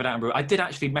say, David Attenborough. I did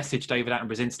actually message David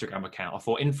Attenborough's Instagram account. I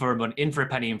thought, in for a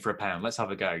penny, in for a pound. Let's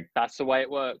have a go. That's the way it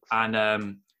works. And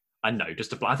no,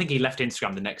 I think he left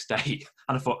Instagram the next day,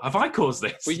 and I thought, have I caused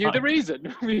this? Were you the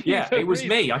reason? Yeah, it was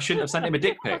me. I shouldn't have sent him a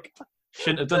dick pic.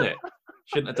 Shouldn't have done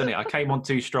it. I came on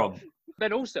too strong.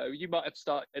 Then also, you might have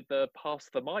started the pass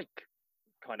the mic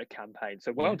kind of campaign.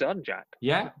 So well done, Jack.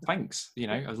 Yeah, thanks.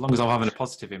 As long as I'm having a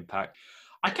positive impact.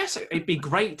 I guess it'd be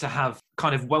great to have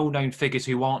kind of well-known figures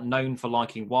who aren't known for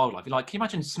liking wildlife. Like, can you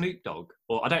imagine Snoop Dogg?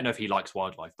 Or I don't know if he likes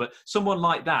wildlife, but someone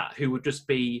like that who would just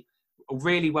be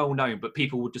really well-known, but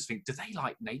people would just think, do they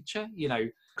like nature?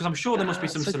 Because I'm sure there must be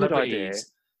some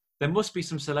celebrities. There must be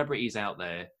some celebrities out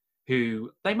there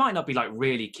who, they might not be like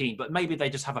really keen, but maybe they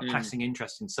just have a passing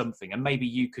interest in something, and maybe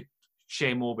you could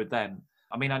share more with them.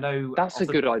 I mean, I know... That's a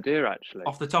good idea, actually.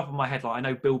 Off the top of my head, like I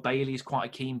know Bill Bailey's quite a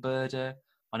keen birder.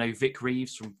 I know Vic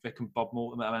Reeves from Vic and Bob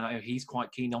Mortimer. I know he's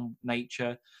quite keen on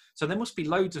nature. So there must be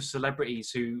loads of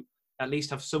celebrities who at least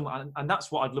have some... And that's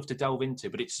what I'd love to delve into,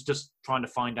 but it's just trying to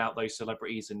find out those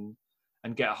celebrities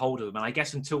and get a hold of them. And I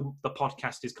guess until the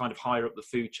podcast is kind of higher up the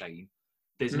food chain,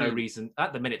 there's no reason...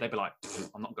 At the minute, they'd be like,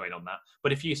 I'm not going on that.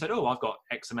 But if you said, I've got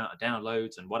X amount of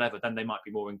downloads and whatever, then they might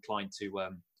be more inclined to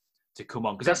come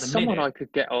on. There's someone I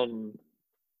could get on.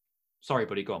 Sorry,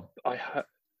 buddy, go on.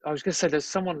 I was going to say there's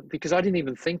someone, because I didn't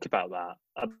even think about that,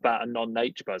 about a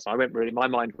non-nature person. My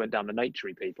mind went down the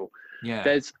naturey people.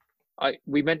 Yeah.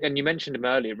 And you mentioned him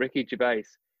earlier, Ricky Gervais.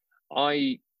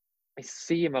 I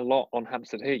see him a lot on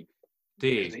Hampstead Heath. Do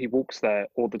you? He walks there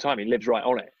all the time. He lives right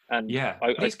on it. And yeah,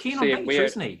 he's keen on nature,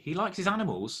 isn't he? He likes his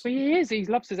animals. Well, he is. He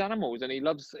loves his animals, and he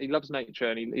loves nature,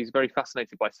 and he's very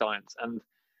fascinated by science. And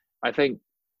I think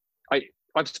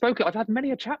I've had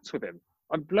many chats with him.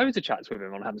 I've loads of chats with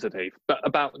him on Hampstead Heath, but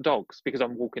about dogs, because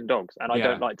I'm walking dogs, and I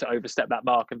don't like to overstep that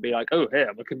mark and be like, "Oh, hey,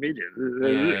 I'm a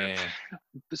comedian."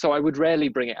 So I would rarely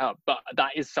bring it up, but that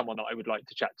is someone that I would like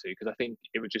to chat to because I think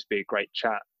it would just be a great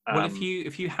chat. Well,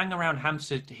 if you hang around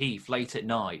Hampstead Heath late at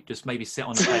night, just maybe sit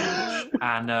on a bench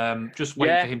and just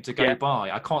wait for him to go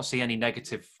by. I can't see any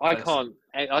negative. I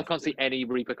can't see any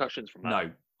repercussions from that.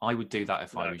 No, I would do that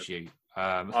if I was you.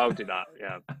 I'll do that,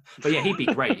 yeah. But yeah, he'd be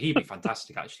great. He'd be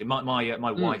fantastic, actually.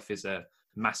 My wife is a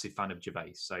massive fan of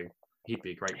Gervais, so he'd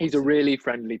be a great. He's a really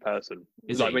friendly person.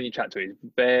 When you chat to him,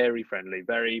 he's very friendly,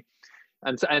 very,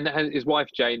 and his wife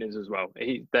Jane is as well.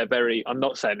 They're very. I'm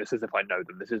not saying this as if I know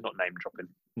them. This is not name dropping.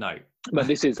 No, but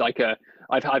this is like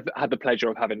I've had the pleasure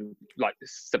of having like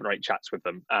 7 or 8 chats with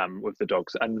them, with the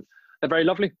dogs, and they're very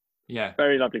lovely. Yeah,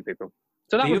 very lovely people.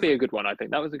 So that would be a good one, I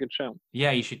think. That was a good show.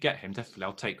 Yeah, you should get him, definitely.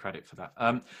 I'll take credit for that.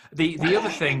 The other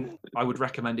thing I would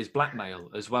recommend is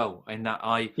blackmail as well. In that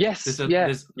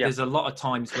there's a lot of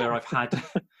times where I've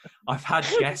had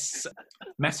guests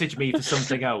message me for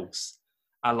something else.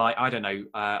 I don't know,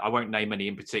 I won't name any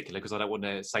in particular because I don't want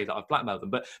to say that I've blackmailed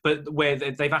them, but where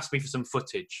they've asked me for some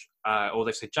footage, or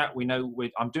they've said, Jack, we know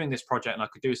I'm doing this project and I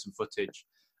could do some footage.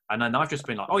 And then I've just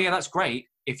been like, oh yeah, that's great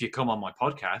if you come on my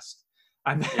podcast.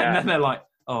 And then they're like,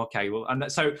 oh, okay, well,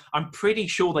 so I'm pretty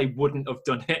sure they wouldn't have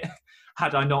done it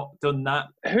had I not done that.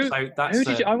 Who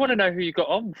did you? I want to know who you got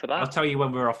on for that. I'll tell you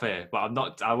when we're off here, but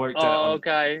I won't do it. Oh,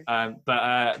 okay.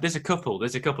 But there's a couple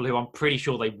who I'm pretty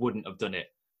sure they wouldn't have done it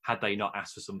had they not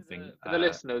asked for something. For the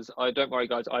listeners, don't worry,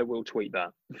 guys. I will tweet that.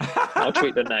 I'll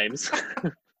tweet the names.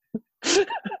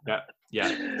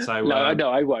 Yeah. So no,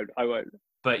 I won't.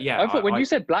 But yeah, I thought when you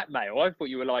said blackmail, I thought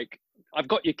you were like, "I've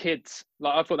got your kids."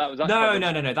 Like I thought that was no.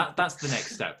 That's the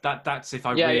next step. That's if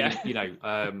I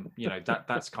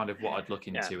that's kind of what I'd look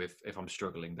into if I'm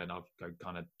struggling, then I'll go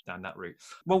kind of down that route.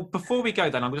 Well, before we go,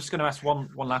 then I'm just going to ask one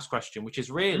last question, which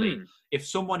is really if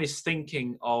someone is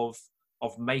thinking of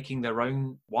making their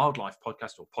own wildlife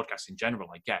podcast or podcast in general,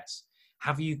 I guess,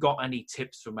 have you got any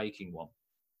tips for making one?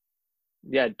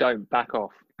 Yeah, don't back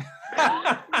off.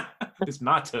 It's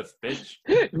my turf, bitch.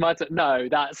 No,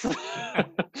 that's.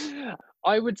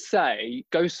 I would say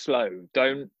go slow.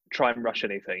 Don't try and rush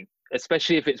anything,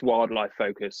 especially if it's wildlife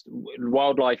focused.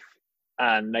 Wildlife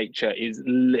and nature is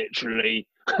literally,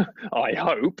 I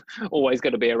hope, always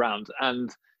going to be around. And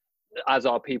as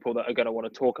are people that are going to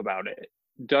want to talk about it.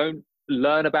 Don't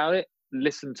learn about it.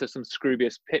 Listen to some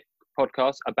Scroobius Pip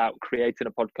podcast about creating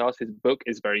a podcast. His book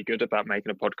is very good about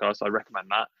making a podcast. I recommend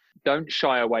that. Don't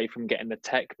shy away from getting the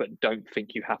tech, but don't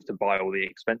think you have to buy all the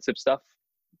expensive stuff.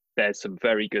 There's some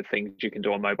very good things you can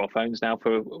do on mobile phones now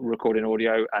for recording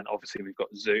audio. And obviously we've got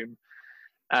Zoom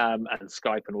and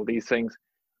Skype and all these things.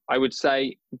 I would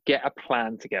say get a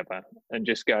plan together and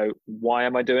just go, why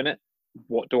am I doing it?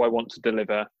 What do I want to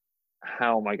deliver?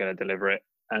 How am I going to deliver it?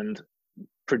 And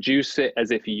produce it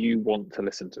as if you want to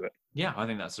listen to it. Yeah, I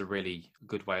think that's a really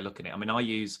good way of looking at it. I mean, I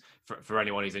use, for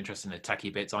anyone who's interested in the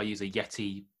techie bits, I use a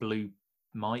Yeti Blue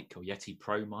mic or Yeti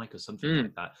Pro mic or something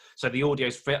like that. So the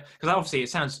audio's fair, because obviously it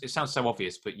sounds so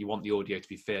obvious, but you want the audio to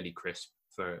be fairly crisp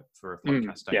for a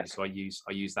podcast. So I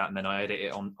use that, and then I edit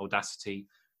it on Audacity,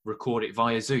 record it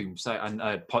via Zoom. So and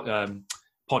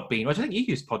Podbean. I think you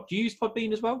use Do you use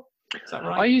Podbean as well? Is that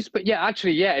right?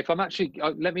 If I'm actually,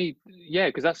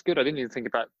 because that's good. I didn't even think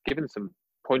about giving some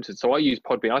pointers. So I use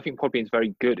Podbean. I think Podbean's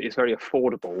very good. It's very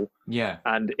affordable. Yeah.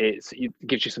 And it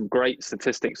gives you some great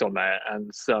statistics on there,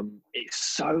 and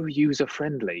it's so user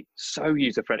friendly.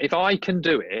 If I can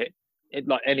do it,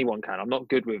 like anyone can. I'm not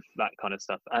good with that kind of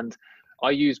stuff. And I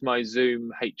use my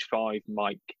Zoom H5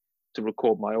 mic to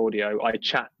record my audio. I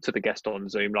chat to the guest on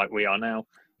Zoom like we are now.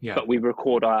 Yeah. But we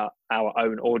record our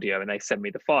own audio and they send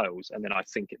me the files and then I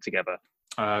sync it together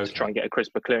to try and get a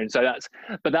crisper clearing. So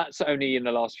that's only in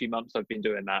the last few months I've been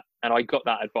doing that. And I got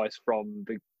that advice from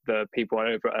the people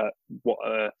over at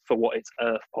What It's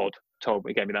Earth Pod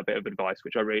gave me that bit of advice,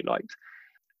 which I really liked.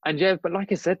 And yeah, but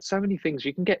like I said, so many things.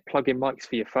 You can get plug-in mics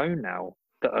for your phone now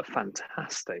that are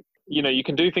fantastic. You know, you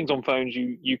can do things on phones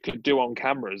you could do on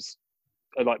cameras,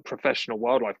 like professional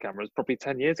wildlife cameras, probably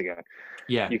 10 years ago.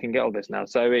 Yeah, you can get all this now.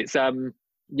 So it's the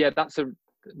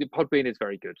Podbean is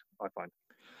very good, I find.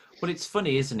 Well, it's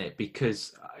funny, isn't it?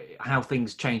 Because how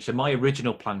things changed. So my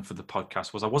original plan for the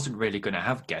podcast was I wasn't really going to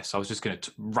have guests. I was just going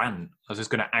to rant. I was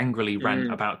just going to angrily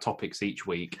rant about topics each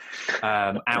week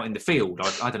out in the field.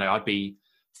 I don't know. I'd be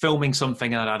filming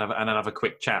something and I'd have a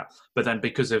quick chat. But then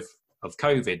because of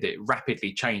COVID, it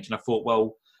rapidly changed. And I thought,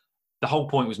 well, the whole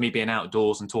point was me being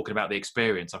outdoors and talking about the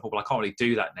experience. I thought, well, I can't really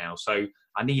do that now. So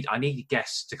I need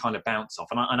guests to kind of bounce off.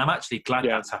 And I'm actually glad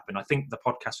that's happened. I think the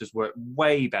podcast has worked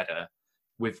way better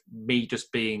with me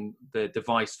just being the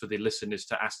device for the listeners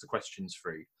to ask the questions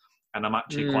through. And I'm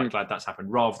actually quite glad that's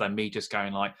happened, rather than me just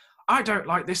going like, I don't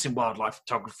like this in wildlife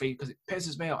photography because it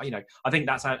pisses me off. You know, I think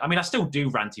that's how, I mean, I still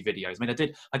do ranty videos. I mean,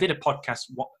 I did a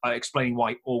podcast explaining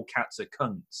why all cats are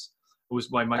cunts.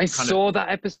 I saw that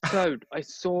episode. I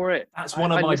saw it. That's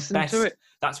one of my best.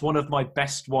 That's one of my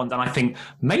best ones, and I think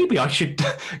maybe I should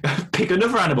pick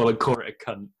another animal and call it a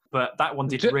cunt. But that one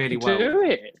did really well. Do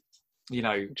it. You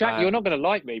know, Jack, you're not going to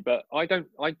like me, but I don't.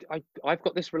 I've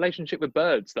got this relationship with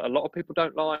birds that a lot of people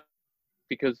don't like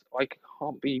because I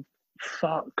can't be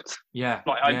fucked. Yeah.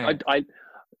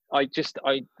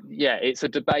 It's a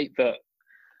debate that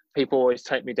people always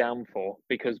take me down for,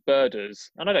 because birders,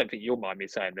 and I don't think you'll mind me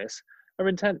saying this, are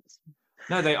intense.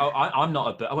 No, I'm not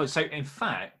a bird. So in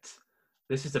fact,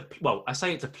 this is I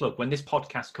say it's a plug. When this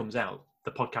podcast comes out,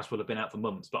 the podcast will have been out for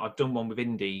months, but I've done one with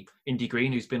Indy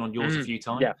Green, who's been on yours a few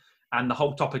times. Yeah. And the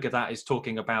whole topic of that is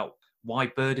talking about why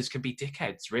birders can be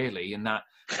dickheads, really, and that,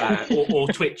 or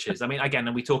twitchers. I mean, again,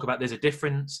 and we talk about there's a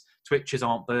difference. Twitchers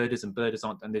aren't birders and birders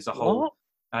aren't, and there's a whole,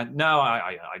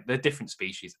 they're different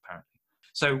species, apparently.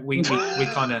 So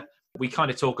we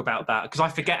kind of talk about that, because I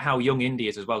forget how young Indy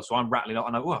is as well. So I'm rattling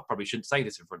on, and I probably shouldn't say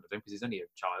this in front of him because he's only a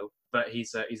child, but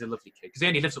he's a lovely kid because he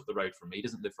only lives up the road from me. He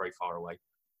doesn't live very far away.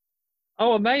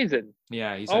 Oh, amazing!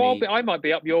 Yeah, I might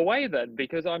be up your way then,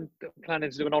 because I'm planning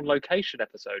to do an on-location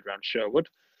episode around Sherwood.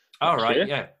 Oh right,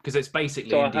 yeah, because it's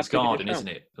basically Indy's garden, isn't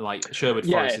it? Like Sherwood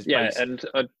Forest is basically.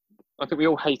 And I think we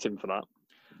all hate him for that.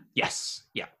 Yes,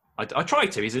 yeah. I try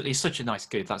to. He's such a nice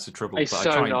kid. That's the trouble. He's but so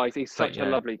I try nice. He's such a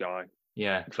lovely guy.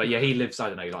 Yeah, but yeah, he lives, I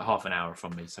don't know, like half an hour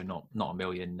from me, so not a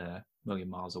million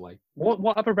miles away.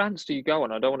 What other rants do you go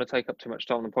on? I don't want to take up too much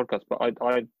time on the podcast, but I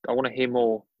want to hear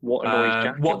more. What annoys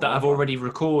Jack? What that I've already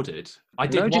recorded? I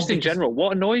did. No, just in general.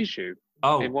 What annoys you?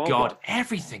 Oh God,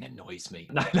 everything annoys me.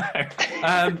 No.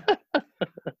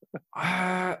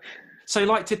 So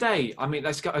like today, I mean, I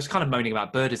was kind of moaning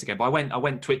about birders again, but I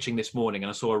went twitching this morning and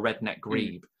I saw a redneck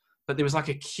grebe, but there was like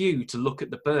a queue to look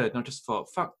at the bird, and I just thought,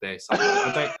 fuck this.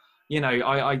 I don't, you know,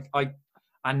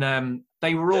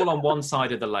 they were all on one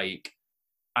side of the lake,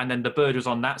 and then the bird was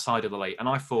on that side of the lake, and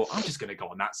I thought, I'm just going to go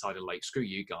on that side of the lake. Screw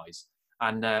you guys.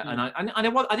 And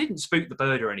I didn't spook the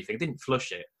bird or anything. I didn't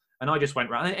flush it, and I just went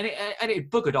round, and it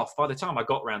buggered off. By the time I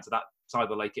got round to that side of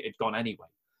the lake, it had gone anyway.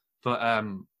 But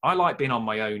I like being on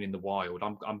my own in the wild.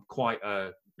 I'm quite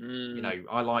you know,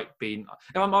 I like being.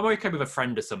 I'm okay with a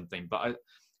friend or something, but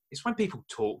it's when people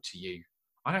talk to you.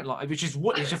 I don't like, which is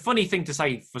it's a funny thing to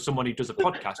say for someone who does a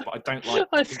podcast, but I don't like.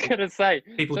 I was going to say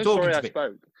people so talking sorry to I me.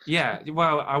 Spoke. Yeah,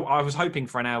 well, I was hoping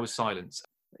for an hour's silence.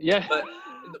 Yeah, but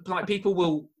like people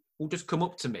will just come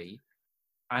up to me,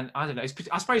 and I don't know.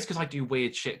 I suppose because I do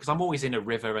weird shit. Because I'm always in a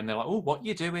river, and they're like, "Oh, what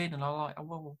you doing?" And I'm like, "Oh,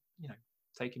 well, you know,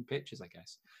 taking pictures, I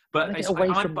guess." But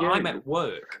I'm at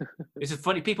work. It's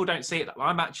funny. People don't see it.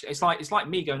 I'm actually. It's like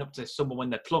me going up to someone when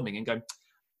they're plumbing and going,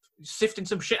 "Sifting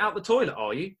some shit out the toilet,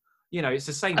 are you?" You know, it's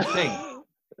the same thing.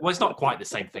 Well, it's not quite the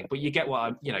same thing, but you get what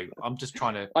I'm. You know, I'm just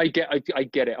trying to. I get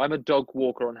it. I'm a dog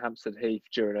walker on Hampstead Heath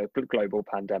during a global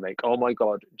pandemic. Oh my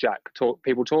God, Jack!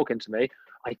 People talking to me.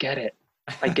 I get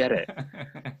it.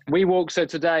 We walk. So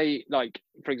today, like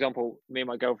for example, me and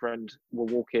my girlfriend were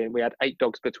walking. We had 8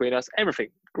 dogs between us. Everything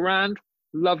grand,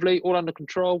 lovely, all under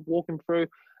control. Walking through.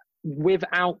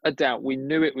 Without a doubt, we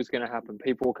knew it was going to happen.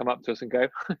 People will come up to us and go,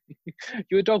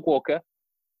 "You a dog walker?"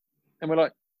 And we're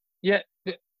like, "Yeah."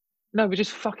 No, we're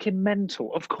just fucking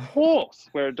mental. Of course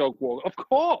we're a dog walker. Of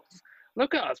course.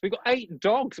 Look at us. We've got 8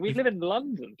 dogs. We live in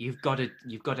London. You've got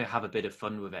to have a bit of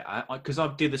fun with it. Because I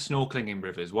do the snorkeling in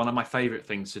rivers. One of my favourite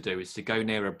things to do is to go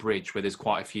near a bridge where there's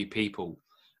quite a few people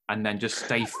and then just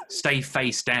stay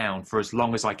face down for as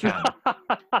long as I can.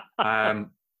 And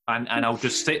I'll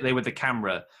just sit there with the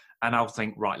camera and I'll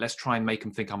think, right, let's try and make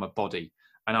them think I'm a body.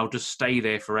 And I'll just stay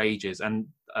there for ages. And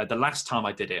the last time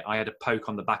I did it, I had a poke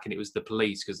on the back and it was the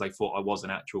police because they thought I was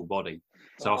an actual body.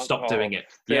 So I've stopped doing it.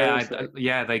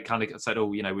 Yeah, they kind of said,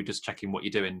 oh, you know, we're just checking what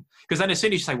you're doing. Because then as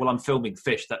soon as you say, well, I'm filming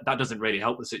fish, that doesn't really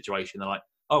help the situation. They're like,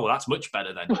 oh, well, that's much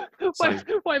better then.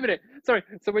 Wait a minute. Sorry.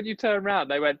 So when you turn around,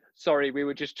 they went, sorry, we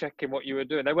were just checking what you were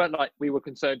doing. They weren't like, we were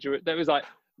concerned. It was like,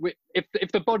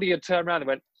 if the body had turned around and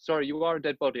went, sorry, you are a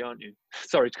dead body, aren't you?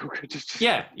 Sorry.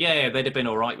 Yeah, they'd have been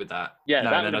all right with that. Yeah,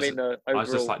 that would have been the overall... I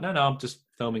was just like, no, I'm just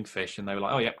filming fish. And they were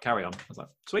like, oh, yep, carry on. I was like,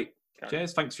 sweet,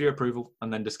 cheers, thanks for your approval.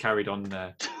 And then just carried on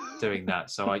doing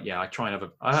that. So I try and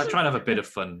have a bit of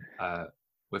fun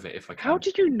with it if I can. How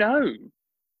did you know?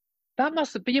 That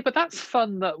must be, but that's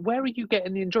fun. Where are you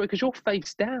getting the enjoy? Because you're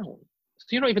face down. So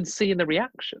you're not even seeing the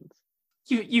reactions.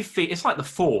 You feel, it's like the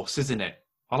Force, isn't it?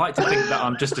 I like to think that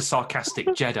I'm just a sarcastic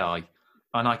Jedi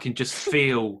and I can just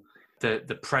feel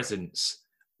the presence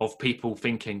of people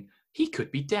thinking, he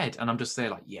could be dead. And I'm just there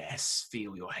like, yes,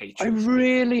 feel your hatred. I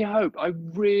really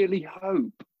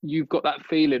hope you've got that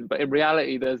feeling. But in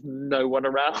reality, there's no one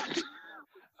around.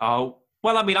 Oh,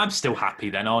 well, I mean, I'm still happy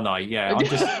then, aren't I? Yeah,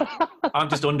 I'm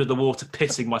just under the water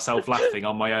pissing myself laughing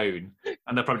on my own.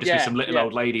 And there'll probably just be some little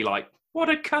old lady like, what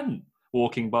a cunt,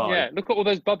 walking by. Yeah, look at all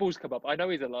those bubbles come up. I know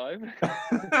he's alive.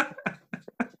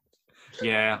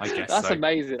 Yeah, I guess that's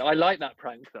amazing. I like that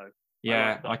prank though.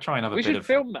 Yeah, I try and have a bit of... We should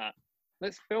film that.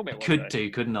 Let's film it. Could do,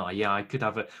 couldn't I? Yeah, I could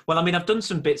have a... Well, I mean, I've done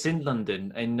some bits in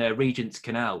London, in Regent's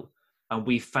Canal, and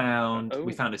we found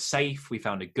a safe, we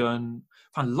found a gun,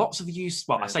 found lots of used...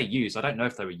 Well, I say used, I don't know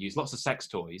if they were used. Lots of sex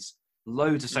toys.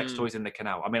 Loads of sex toys in the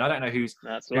canal. I mean, I don't know who's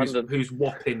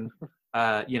whopping,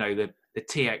 the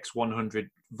TX100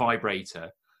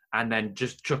 vibrator and then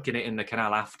just chucking it in the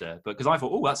canal after. But because I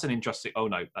thought, oh, that's an interesting... Oh,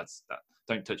 no, that's that.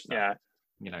 Don't touch that. Yeah.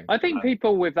 You know, I think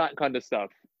people with that kind of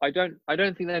stuff, I don't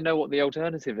think they know what the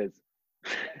alternative is.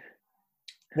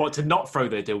 What, to not throw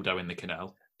their dildo in the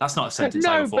canal? That's not a sentence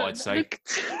I thought I'd say.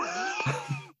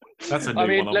 That's a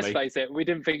new one on let's me. face it, we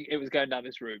didn't think it was going down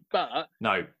this route. But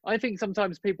no, I think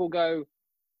sometimes people go,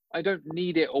 I don't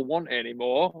need it or want it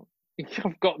anymore.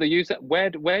 I've got the use. Where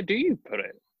do you put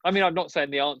it? I mean, I'm not saying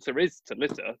the answer is to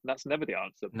litter. That's never the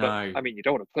answer. But, no. I mean, you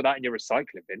don't want to put that in your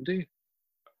recycling bin, do you?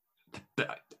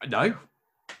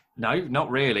 No, not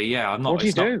really. Yeah, I'm not. What do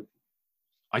you do?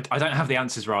 I don't have the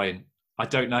answers, Ryan. I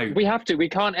don't know. We have to. We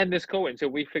can't end this call until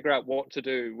we figure out what to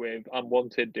do with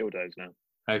unwanted dildos now.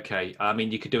 Okay. I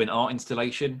mean, you could do an art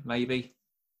installation, maybe.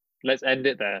 Let's end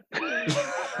it there.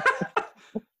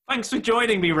 Thanks for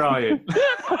joining me, Ryan.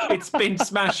 It's been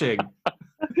smashing.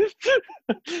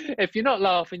 If you're not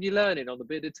laughing, you're learning on the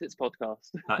Bearded Tits podcast.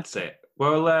 That's it.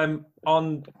 Well,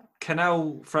 on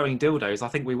Canal throwing dildos, I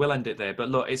think we will end it there. But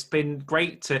look, it's been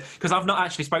great because I've not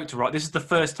actually spoke to Ryan. This is the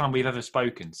first time we've ever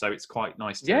spoken, so it's quite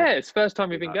nice to... Yeah, it's first time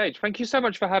we've engaged. Thank you so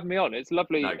much for having me on. It's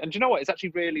lovely. No. And do you know what? It's actually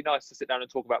really nice to sit down and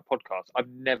talk about podcasts. I've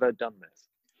never done this.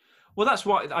 Well, that's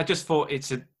what I just thought.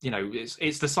 It's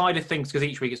it's the side of things, because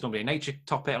each week it's normally a nature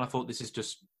topic, and I thought this is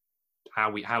just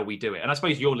how we do it. And I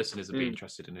suppose your listeners would be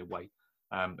interested in a way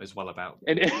as well about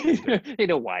in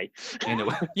a way. In a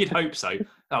way, you'd hope so.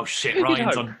 Oh shit,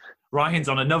 Ryan's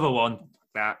on another one.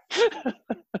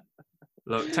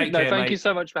 Look, take care, thank mate. you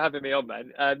so much for having me on,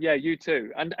 man. Yeah, you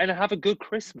too, and have a good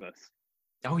Christmas.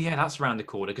 Oh yeah, that's around the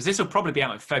corner, because this will probably be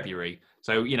out in February.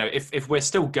 So if we're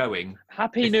still going,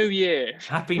 Happy New Year.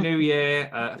 Happy New Year,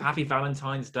 Happy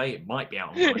Valentine's Day. It might be out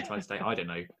on Valentine's Day. I don't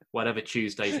know. Whatever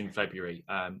Tuesdays in February.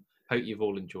 Hope you've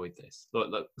all enjoyed this.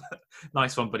 Look,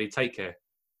 nice one, buddy. Take care.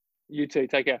 You too.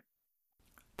 Take care.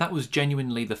 That was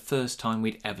genuinely the first time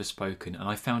we'd ever spoken, and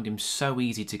I found him so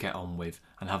easy to get on with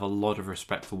and have a lot of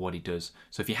respect for what he does.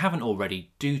 So if you haven't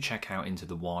already, do check out Into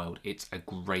the Wild. It's a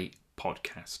great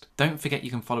podcast. Don't forget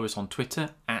you can follow us on Twitter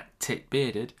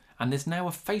 @TitBearded, and there's now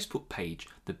a Facebook page,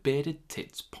 the Bearded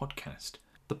Tits Podcast.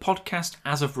 The podcast,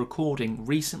 as of recording,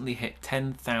 recently hit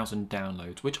 10,000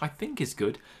 downloads, which I think is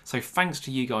good. So thanks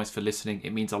to you guys for listening.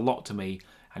 It means a lot to me,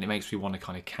 and it makes me want to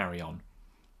kind of carry on.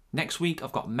 Next week,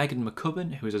 I've got Megan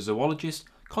McCubbin, who is a zoologist,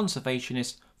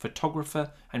 conservationist,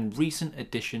 photographer, and recent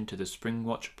addition to the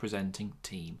Springwatch presenting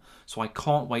team. So I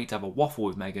can't wait to have a waffle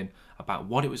with Megan about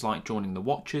what it was like joining the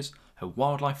Watchers, her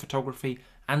wildlife photography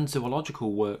and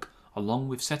zoological work, along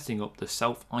with setting up the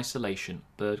Self-Isolation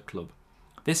Bird Club.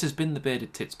 This has been the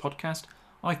Bearded Tits Podcast.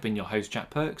 I've been your host, Jack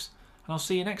Perks, and I'll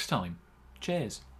see you next time. Cheers.